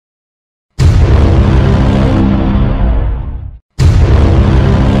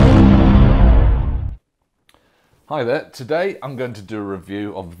Hi there, today I'm going to do a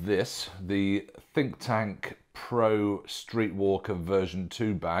review of the Think Tank Pro Streetwalker version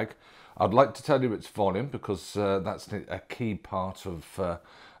 2 bag. I'd like to tell you its volume because that's a key part of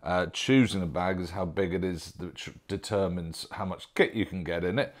choosing a bag, is how big it is, which determines how much kit you can get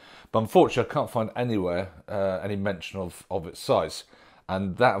in it. But unfortunately I can't find anywhere any mention of its size.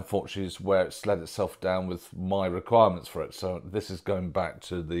 And that, unfortunately, is where it's let itself down with my requirements for it. So this is going back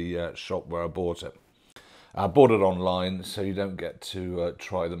to the shop where I bought it. I bought it online, so you don't get to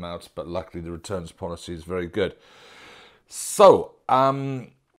try them out, but luckily the returns policy is very good. So,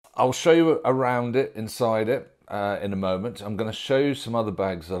 I'll show you around it, inside it, in a moment. I'm going to show you some other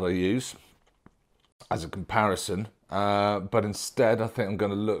bags that I use as a comparison, but instead I think I'm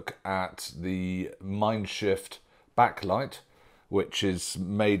going to look at the Mindshift backlight, which is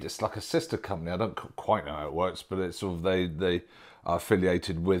made, it's like a sister company. I don't quite know how it works, but it's sort of, they are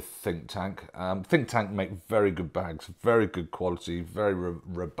affiliated with Think Tank. Think Tank make very good bags, very good quality, very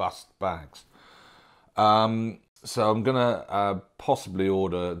robust bags. So I'm gonna possibly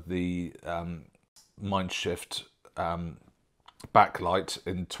order the Mindshift backlight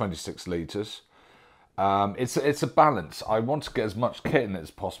in 26 litres. It's a balance. I want to get as much kit in it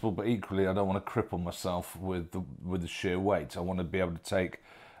as possible, but equally I don't want to cripple myself with the sheer weight. I want to be able to take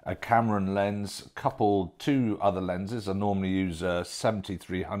a camera and lens, two other lenses. I normally use a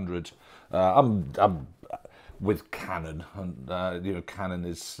 7300. I'm with Canon, and you know, Canon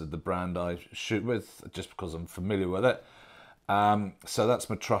is the brand I shoot with, just because I'm familiar with it. So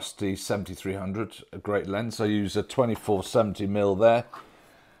that's my trusty 7300, a great lens. I use a 24-70mm there.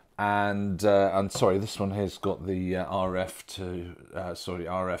 And sorry, this one here's got the RF-EF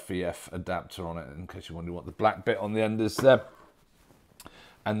adapter on it, in case you wonder what the black bit on the end is there.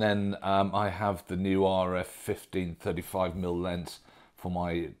 And then I have the new RF 15-35mm lens for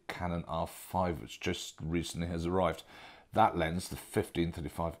my Canon R5, which just recently has arrived. That lens, the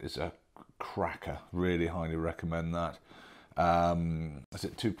 15-35, is a cracker. Really highly recommend that. Is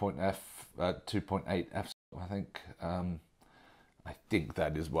it 2.8 f? I think. I think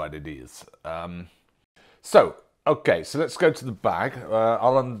that is what it is. Okay, so let's go to the bag.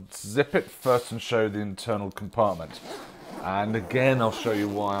 I'll unzip it first and show the internal compartment. And again, I'll show you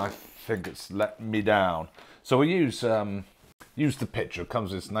why I think it's let me down. So we use the picture. It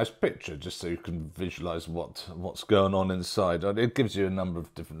comes with this nice picture, just so you can visualize what's going on inside. It gives you a number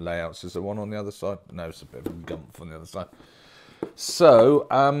of different layouts. Is there one on the other side? No, it's a bit of a gump on the other side. So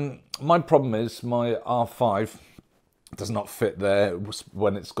my problem is my R5 does not fit there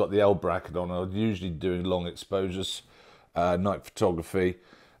when it's got the L bracket on. I'm usually doing long exposures, night photography,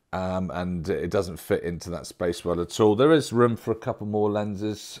 and it doesn't fit into that space well at all. There is room for a couple more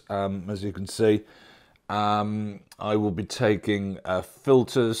lenses, as you can see. I will be taking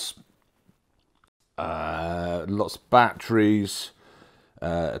filters, lots of batteries,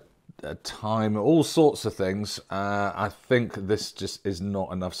 a timer, all sorts of things. I think this just is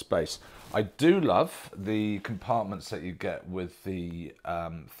not enough space. I do love the compartments that you get with the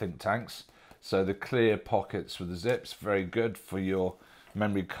Think Tanks. So the clear pockets with the zips, very good for your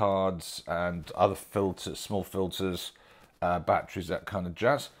memory cards and other filters, small filters, batteries, that kind of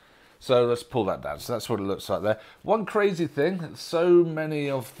jazz. So let's pull that down. So that's what it looks like there. One crazy thing, so many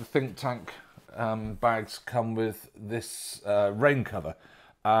of the Think Tank bags come with this rain cover,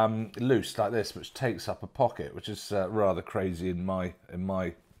 loose like this, which takes up a pocket, which is rather crazy in my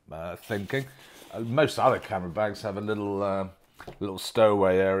thinking. Most other camera bags have a little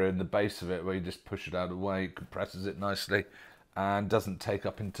stowaway area in the base of it where you just push it out of the way, it compresses it nicely, and doesn't take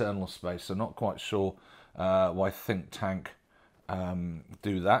up internal space. So not quite sure why Think Tank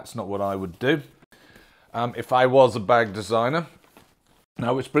do that. It's not what I would do if I was a bag designer.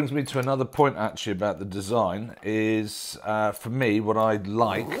 Now, which brings me to another point actually about the design is, for me, what I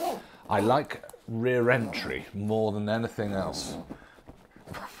like rear entry more than anything else.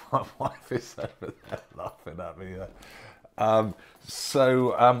 My wife is over there laughing at me.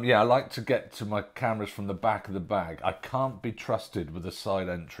 Yeah, I like to get to my cameras from the back of the bag. I can't be trusted with a side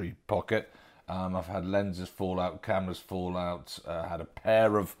entry pocket. I've had lenses fall out, cameras fall out, had a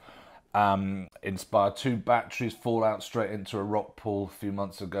pair of Inspire 2 batteries fall out straight into a rock pool a few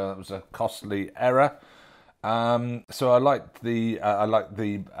months ago. That was a costly error. So I like the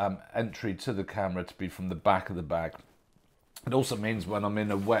entry to the camera to be from the back of the bag. It also means when I'm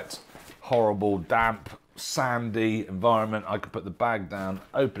in a wet, horrible, damp, sandy environment, I can put the bag down,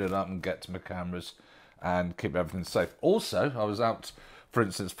 open it up and get to my cameras and keep everything safe. Also, I was out, for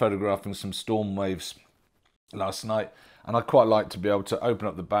instance, photographing some storm waves last night, and I quite like to be able to open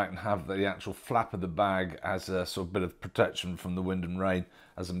up the back and have the actual flap of the bag as a sort of bit of protection from the wind and rain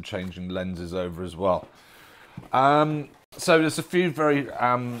as I'm changing lenses over as well. So there's a few very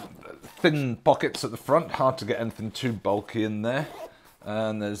thin pockets at the front, hard to get anything too bulky in there.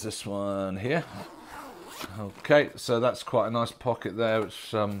 And there's this one here. Okay, so that's quite a nice pocket there,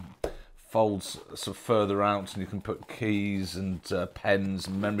 which folds sort of further out, and you can put keys and pens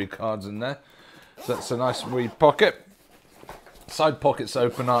and memory cards in there. So that's a nice wee pocket. Side pockets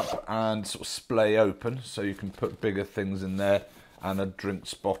open up and sort of splay open, so you can put bigger things in there, and a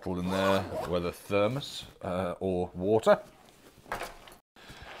drinks bottle in there, whether thermos or water.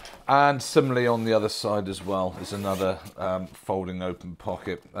 And similarly on the other side as well is another folding open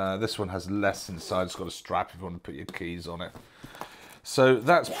pocket. This one has less inside, it's got a strap if you want to put your keys on it. So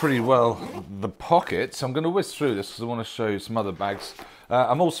that's pretty well the pockets. I'm going to whiz through this because I want to show you some other bags.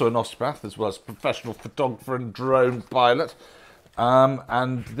 I'm also an osteopath as well as professional photographer and drone pilot.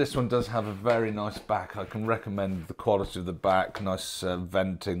 And this one does have a very nice back. I can recommend the quality of the back, nice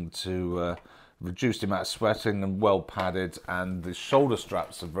venting to reduce the amount of sweating, and well padded, and the shoulder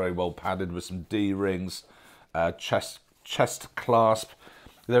straps are very well padded with some D-rings, chest clasp.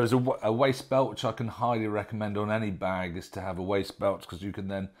 There is a waist belt, which I can highly recommend on any bag, is to have a waist belt, because you can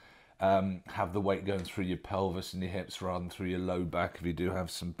then have the weight going through your pelvis and your hips rather than through your low back if you do have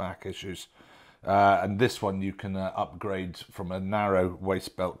some back issues. And this one you can upgrade from a narrow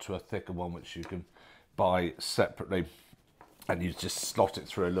waist belt to a thicker one, which you can buy separately, and you just slot it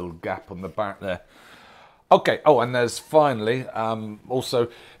through a little gap on the back there. Okay, oh, and there's finally also,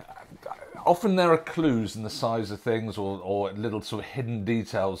 often there are clues in the size of things, or little sort of hidden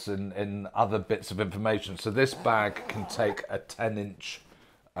details in other bits of information. So this bag can take a 10-inch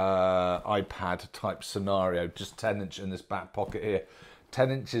iPad type scenario, just 10-inch in this back pocket here. 10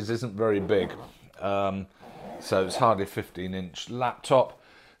 inches isn't very big, so it's hardly a 15-inch laptop.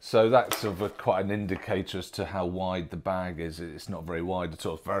 So that's sort of quite an indicator as to how wide the bag is. It's not very wide at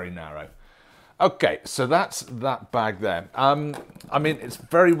all, it's very narrow. Okay, so that's that bag there. I mean, it's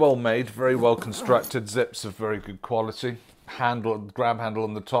very well made, very well constructed. Zips of very good quality. Handle, grab handle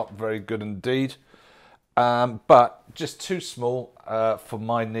on the top, very good indeed. But just too small for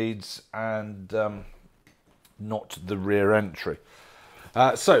my needs, and not the rear entry.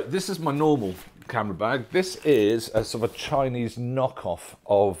 So this is my normal camera bag. This is a sort of a Chinese knockoff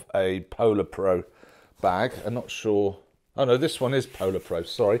of a Polar Pro bag. I'm not sure. Oh no, this one is Polar Pro.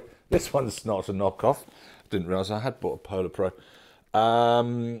 Sorry, this one's not a knockoff. Didn't realise I had bought a Polar Pro.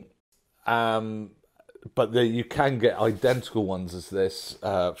 But you can get identical ones as this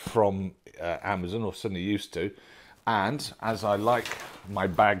from Amazon, or certainly used to. And as I like my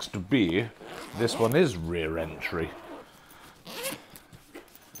bags to be, this one is rear entry.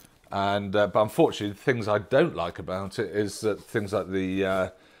 And but unfortunately, the things I don't like about it is that things like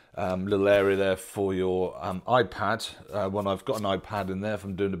the little area there for your iPad. When I've got an iPad in there, if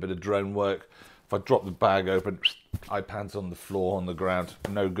I'm doing a bit of drone work, if I drop the bag open, iPad's on the floor, on the ground,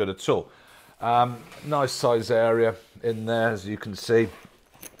 no good at all. Nice size area in there, as you can see,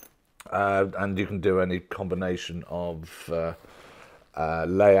 and you can do any combination of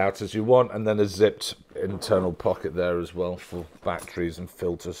layout as you want, and then a zipped internal pocket there as well for batteries and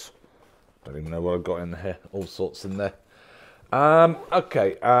filters. Don't even know what I've got in here, all sorts in there.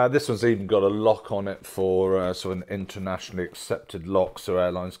 Okay, this one's even got a lock on it for sort of an internationally accepted lock, so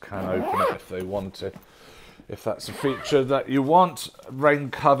airlines can open it if they want to, if that's a feature that you want.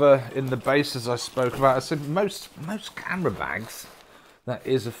 Rain cover in the base, as I spoke about. I said most camera bags, that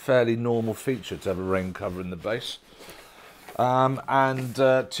is a fairly normal feature to have a rain cover in the base. And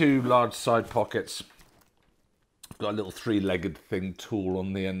two large side pockets. Got a little three-legged thing tool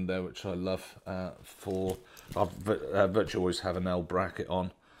on the end there, which I love. I virtually always have an L bracket on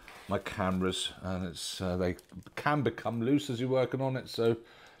my cameras, and it's they can become loose as you're working on it. So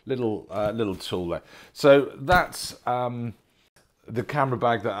little tool there. So that's the camera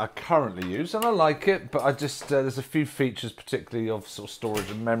bag that I currently use, and I like it, but I just there's a few features, particularly of sort of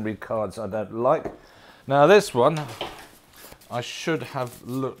storage and memory cards, I don't like. Now this one, I should have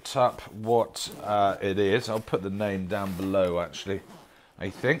looked up what it is. I'll put the name down below, actually, I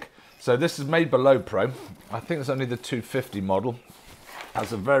think. So this is made by Low Pro. I think it's only the 250 model.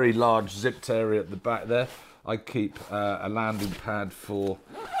 Has a very large zipped area at the back there. I keep a landing pad for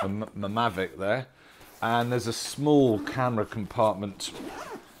my Mavic there. And there's a small camera compartment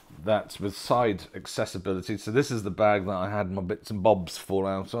that's with side accessibility. So this is the bag that I had my bits and bobs fall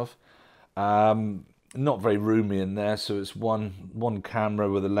out of. Not very roomy in there, so it's one camera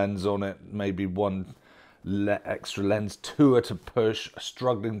with a lens on it, maybe one extra lens, two to push.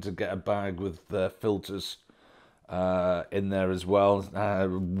 Struggling to get a bag with filters in there as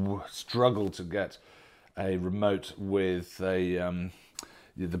well. Struggle to get a remote with a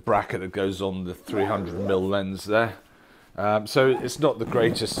the bracket that goes on the 300mm lens there. So it's not the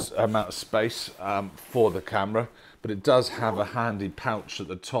greatest amount of space for the camera, but it does have a handy pouch at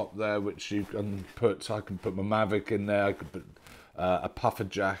the top there, which you can put. I can put my Mavic in there. I could put a puffer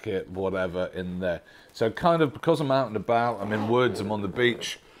jacket, whatever, in there. So kind of because I'm out and about, I'm in woods, I'm on the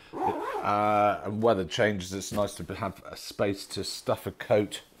beach, and weather changes. It's nice to have a space to stuff a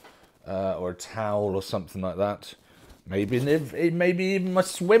coat or a towel or something like that. Maybe even my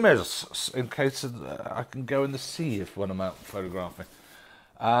swimmers, in case I can go in the sea if when I'm out photographing.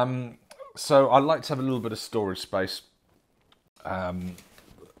 So I like to have a little bit of storage space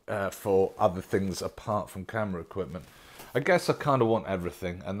for other things apart from camera equipment. I guess I kind of want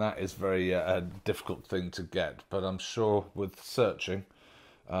everything, and that is very a difficult thing to get. But I'm sure with searching,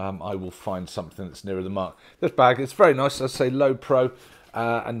 I will find something that's nearer the mark. This bag, it's very nice. I say low pro.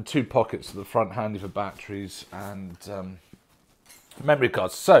 And 2 pockets at the front, handy for batteries and memory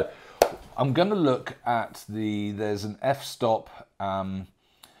cards. So I'm going to look at there's an f-stop,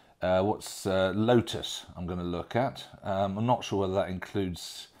 Lotus I'm going to look at. I'm not sure whether that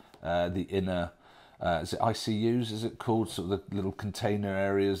includes the inner, is it ICUs, is it called? Sort of the little container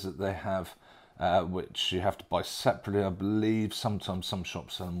areas that they have, which you have to buy separately, I believe. Sometimes some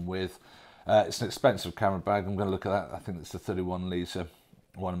shops sell them with. It's an expensive camera bag. I'm going to look at that. I think it's the 31 litre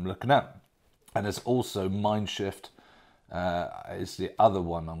one I'm looking at. And there's also Mindshift is the other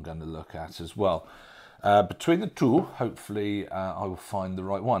one I'm going to look at as well. Between the two, hopefully I will find the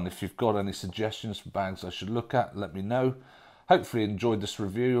right one. If you've got any suggestions for bags I should look at, let me know. Hopefully you enjoyed this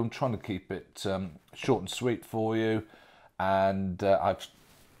review. I'm trying to keep it short and sweet for you. And I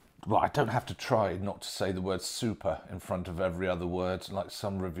don't have to try not to say the word super in front of every other word, like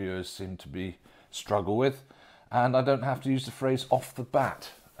some reviewers seem to struggle with. And I don't have to use the phrase off the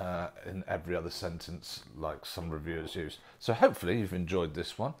bat in every other sentence like some reviewers use. So hopefully you've enjoyed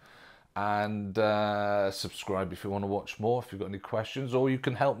this one. And subscribe if you want to watch more, if you've got any questions, or you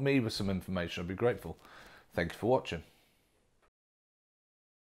can help me with some information. I'd be grateful. Thank you for watching.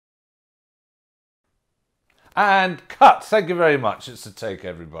 And cut. Thank you very much. It's a take,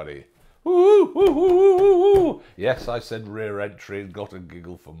 everybody. Woo, woo, woo, woo, woo, woo. Yes, I said rear entry and got a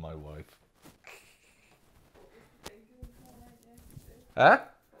giggle from my wife. Huh?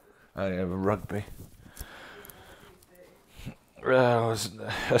 I have a rugby. A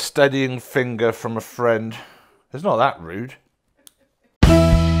steadying finger from a friend. It's not that rude.